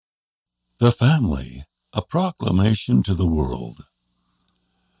The Family, a Proclamation to the World.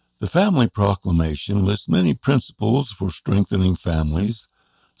 The Family Proclamation lists many principles for strengthening families,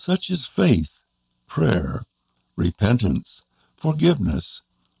 such as faith, prayer, repentance, forgiveness,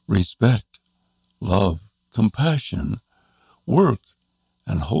 respect, love, compassion, work,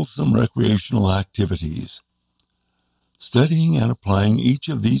 and wholesome recreational activities. Studying and applying each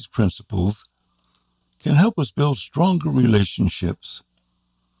of these principles can help us build stronger relationships.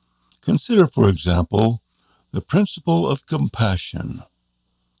 Consider, for example, the principle of compassion.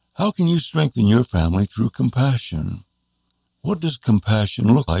 How can you strengthen your family through compassion? What does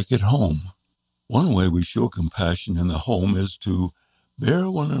compassion look like at home? One way we show compassion in the home is to bear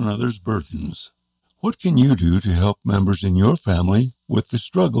one another's burdens. What can you do to help members in your family with the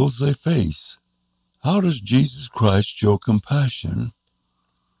struggles they face? How does Jesus Christ show compassion?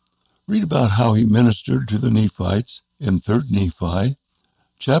 Read about how he ministered to the Nephites in 3 Nephi,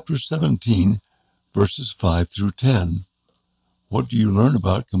 chapter 17, verses 5 through 10. What do you learn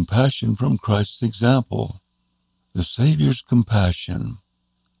about compassion from Christ's example? The Savior's compassion.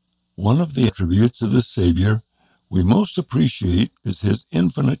 One of the attributes of the Savior we most appreciate is his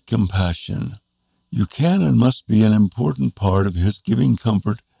infinite compassion. You can and must be an important part of his giving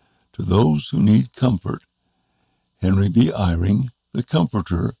comfort to those who need comfort. Henry B. Eyring, The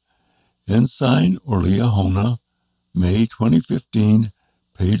Comforter, Ensign or Liahona, May 2015,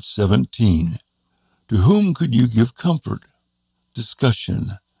 page 17. To whom could you give comfort? Discussion.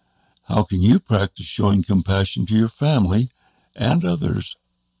 How can you practice showing compassion to your family and others?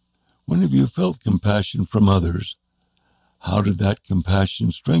 When have you felt compassion from others? How did that compassion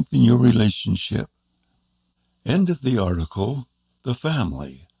strengthen your relationship? End of the article, The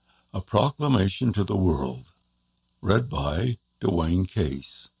Family, a Proclamation to the World. Read by Dwayne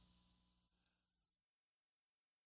Case.